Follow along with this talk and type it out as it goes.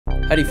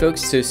Howdy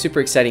folks, so super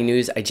exciting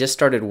news. I just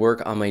started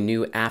work on my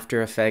new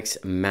After Effects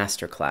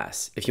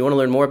masterclass. If you want to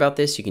learn more about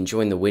this, you can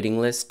join the waiting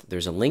list.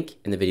 There's a link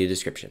in the video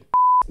description.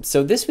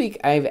 So this week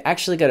I've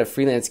actually got a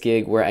freelance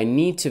gig where I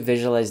need to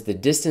visualize the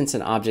distance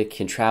an object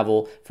can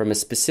travel from a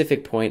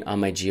specific point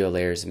on my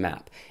GeoLayers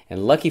map.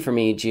 And lucky for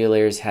me,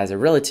 GeoLayers has a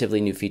relatively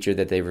new feature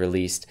that they've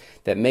released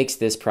that makes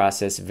this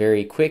process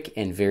very quick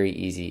and very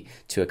easy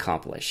to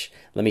accomplish.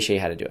 Let me show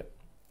you how to do it.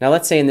 Now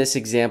let's say in this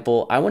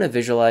example, I want to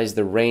visualize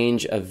the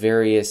range of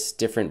various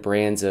different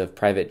brands of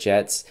private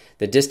jets,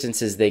 the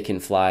distances they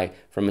can fly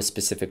from a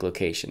specific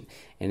location.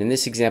 And in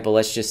this example,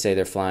 let's just say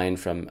they're flying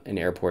from an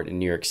airport in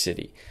New York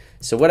City.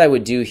 So what I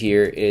would do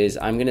here is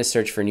I'm going to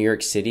search for New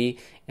York City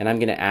and I'm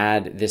going to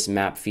add this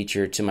map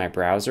feature to my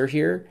browser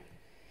here.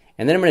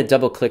 And then I'm going to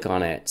double click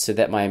on it so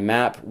that my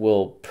map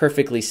will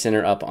perfectly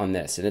center up on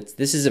this. And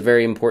this is a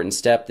very important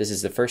step. This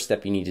is the first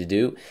step you need to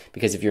do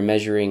because if you're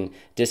measuring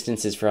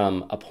distances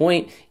from a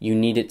point, you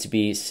need it to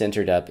be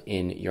centered up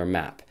in your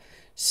map.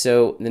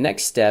 So the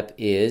next step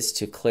is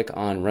to click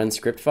on Run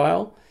Script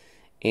File,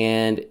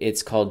 and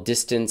it's called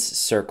Distance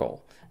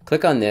Circle.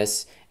 Click on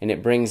this and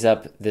it brings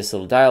up this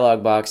little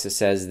dialog box that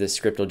says this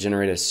script will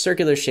generate a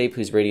circular shape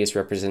whose radius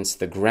represents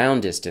the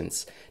ground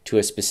distance to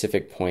a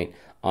specific point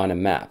on a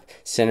map.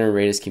 Center and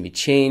radius can be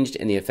changed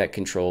in the effect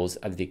controls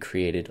of the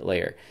created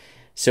layer.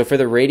 So for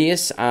the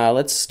radius,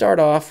 let's start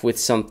off with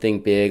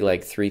something big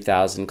like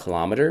 3,000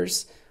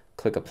 kilometers.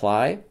 Click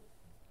Apply.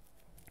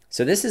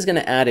 So this is going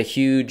to add a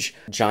huge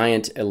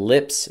giant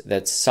ellipse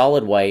that's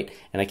solid white,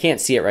 and I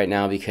can't see it right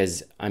now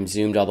because I'm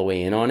zoomed all the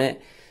way in on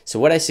it. So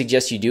what I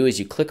suggest you do is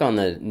you click on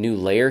the new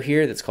layer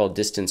here that's called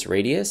Distance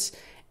Radius,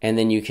 and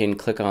then you can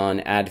click on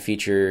Add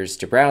Features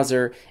to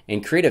Browser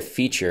and create a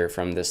feature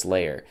from this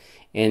layer.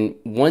 And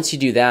once you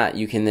do that,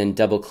 you can then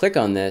double click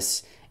on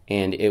this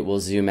and it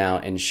will zoom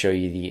out and show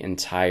you the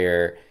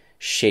entire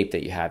shape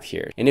that you have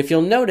here. And if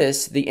you'll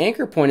notice, the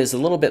anchor point is a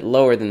little bit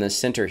lower than the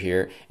center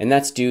here, and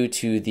that's due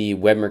to the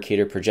Web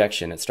Mercator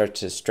projection. It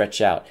starts to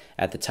stretch out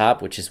at the top,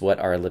 which is what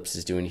our ellipse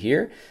is doing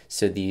here.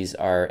 So these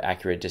are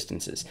accurate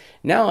distances.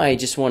 Now I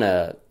just want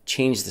to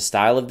change the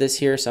style of this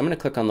here. So I'm going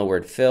to click on the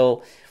word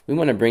fill. We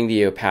want to bring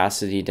the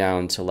opacity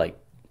down to like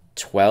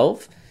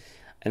 12.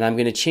 And I'm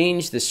going to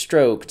change the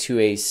stroke to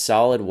a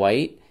solid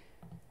white.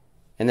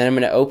 And then I'm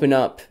going to open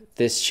up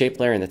this shape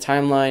layer in the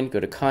timeline, go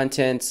to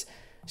Contents,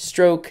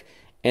 Stroke,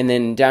 and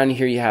then down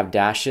here you have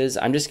dashes.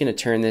 I'm just going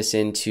to turn this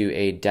into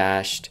a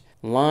dashed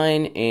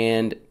line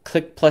and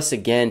click plus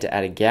again to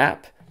add a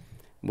gap.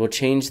 We'll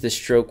change the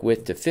stroke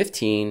width to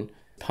 15,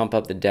 pump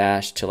up the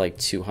dash to like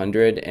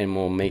 200, and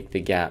we'll make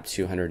the gap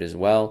 200 as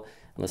well.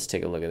 Let's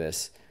take a look at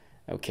this.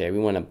 Okay, we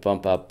want to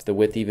bump up the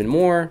width even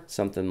more,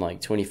 something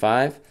like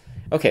 25.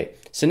 Okay,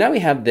 so now we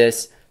have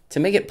this. To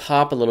make it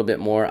pop a little bit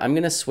more, I'm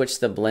going to switch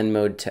the blend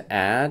mode to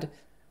add.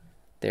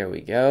 There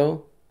we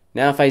go.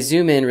 Now if I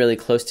zoom in really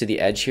close to the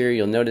edge here,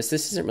 you'll notice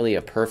this isn't really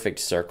a perfect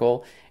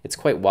circle. It's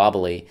quite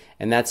wobbly,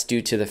 and that's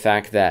due to the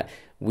fact that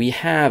we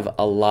have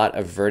a lot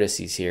of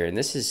vertices here, and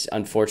this is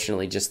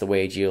unfortunately just the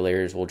way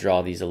GeoLayers will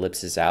draw these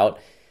ellipses out.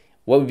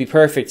 What would be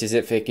perfect is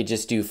if it could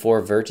just do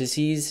 4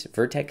 vertices,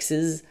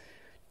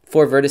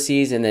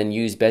 and then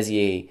use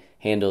Bezier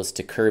handles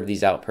to curve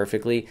these out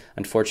perfectly.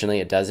 Unfortunately,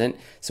 it doesn't.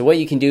 So what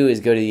you can do is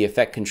go to the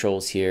effect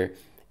controls here,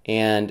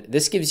 and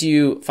this gives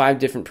you 5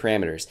 different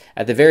parameters.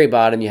 At the very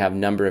bottom, you have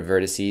number of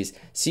vertices,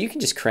 so you can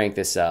just crank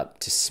this up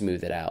to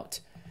smooth it out.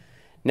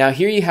 Now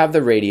here you have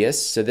the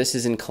radius, so this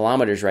is in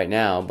kilometers right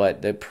now,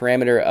 but the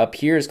parameter up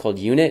here is called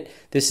unit.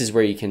 This is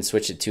where you can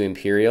switch it to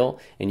imperial,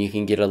 and you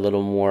can get a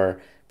little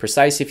more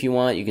precise if you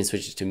want. You can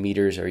switch it to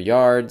meters or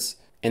yards.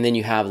 And then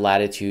you have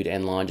latitude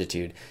and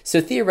longitude.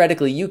 So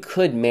theoretically, you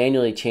could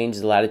manually change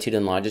the latitude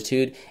and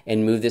longitude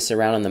and move this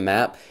around on the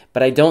map,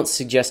 but I don't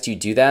suggest you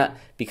do that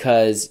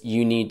because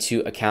you need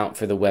to account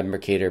for the Web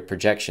Mercator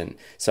projection.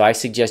 So I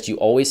suggest you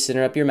always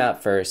center up your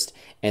map first,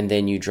 and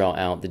then you draw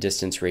out the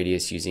distance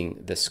radius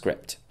using the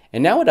script.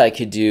 And now what I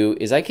could do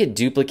is I could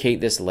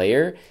duplicate this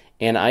layer,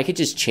 and I could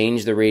just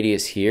change the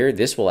radius here.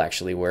 This will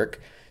actually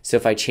work. So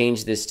if I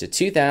change this to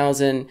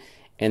 2,000,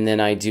 and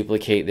then I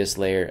duplicate this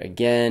layer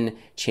again,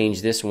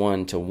 change this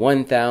one to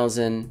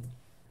 1,000.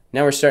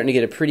 Now we're starting to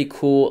get a pretty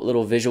cool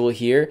little visual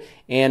here.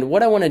 And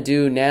what I want to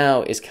do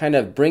now is kind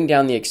of bring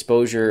down the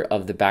exposure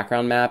of the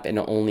background map and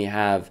only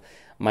have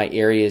my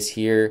areas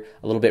here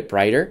a little bit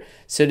brighter.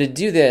 So to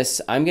do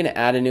this, I'm going to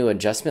add a new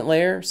adjustment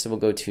layer. So we'll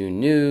go to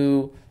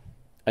New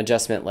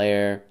Adjustment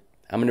Layer.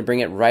 I'm going to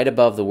bring it right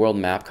above the World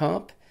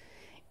Mapcomp.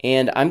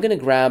 And I'm going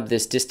to grab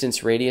this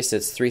distance radius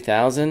that's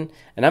 3,000,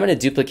 and I'm going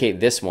to duplicate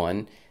this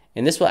one.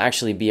 And this will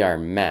actually be our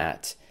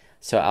matte.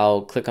 So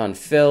I'll click on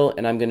Fill,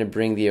 and I'm going to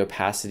bring the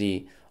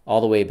opacity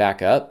all the way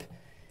back up.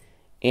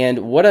 And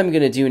what I'm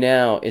going to do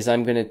now is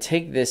I'm going to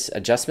take this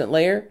adjustment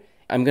layer.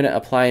 I'm going to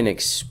apply an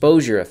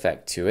exposure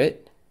effect to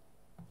it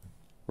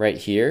right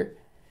here.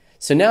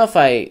 So now if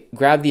I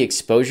grab the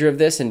exposure of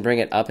this and bring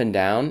it up and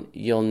down,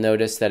 you'll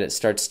notice that it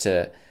starts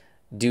to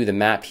do the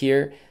map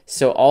here.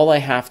 So all I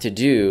have to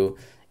do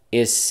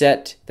is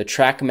set the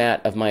track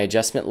mat of my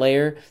adjustment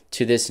layer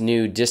to this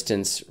new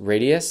distance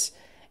radius.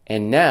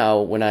 And now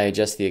when I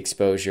adjust the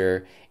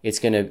exposure, it's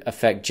going to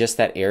affect just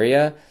that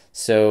area.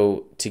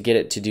 So to get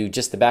it to do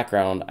just the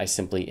background, I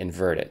simply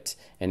invert it.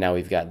 And now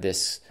we've got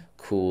this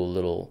cool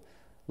little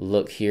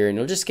look here, and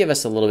it'll just give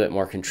us a little bit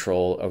more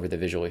control over the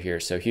visual here.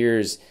 So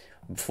here's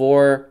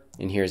before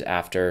and here's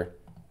after.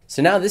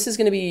 So now this is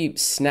going to be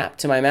snapped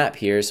to my map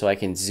here, so I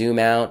can zoom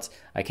out,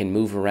 I can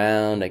move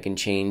around, I can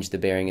change the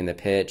bearing and the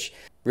pitch.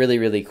 Really,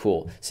 really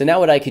cool. So now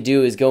what I could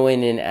do is go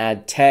in and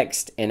add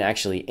text and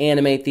actually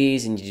animate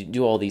these and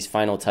do all these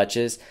final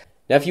touches.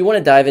 Now, if you want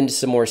to dive into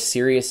some more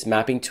serious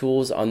mapping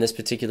tools on this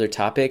particular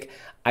topic,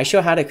 I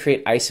show how to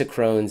create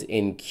isochrones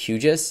in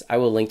QGIS. I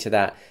will link to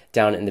that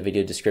down in the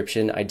video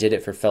description. I did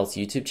it for Felt's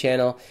YouTube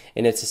channel,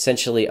 and it's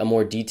essentially a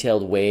more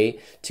detailed way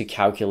to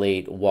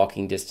calculate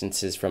walking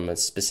distances from a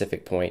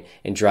specific point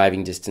and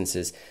driving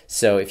distances.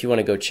 So if you want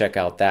to go check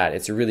out that,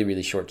 it's a really,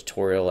 really short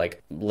tutorial,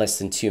 like less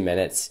than 2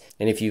 minutes.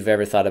 And if you've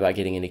ever thought about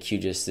getting into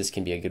QGIS, this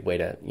can be a good way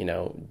to,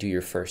 do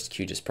your first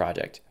QGIS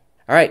project.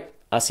 All right,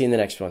 I'll see you in the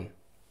next one.